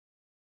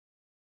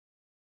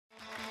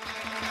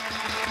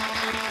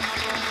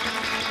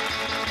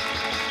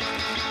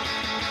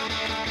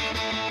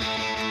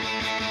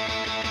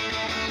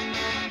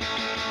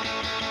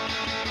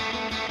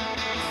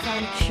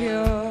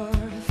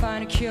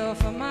cure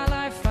for my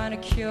life, find a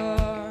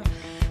cure.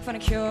 Find a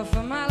cure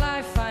for my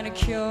life, find a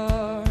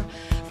cure.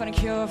 Find a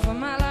cure for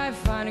my life,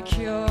 find a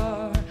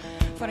cure.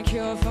 Find a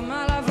cure for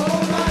my life,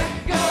 oh my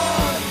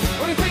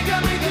God. We think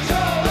I'm in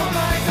control.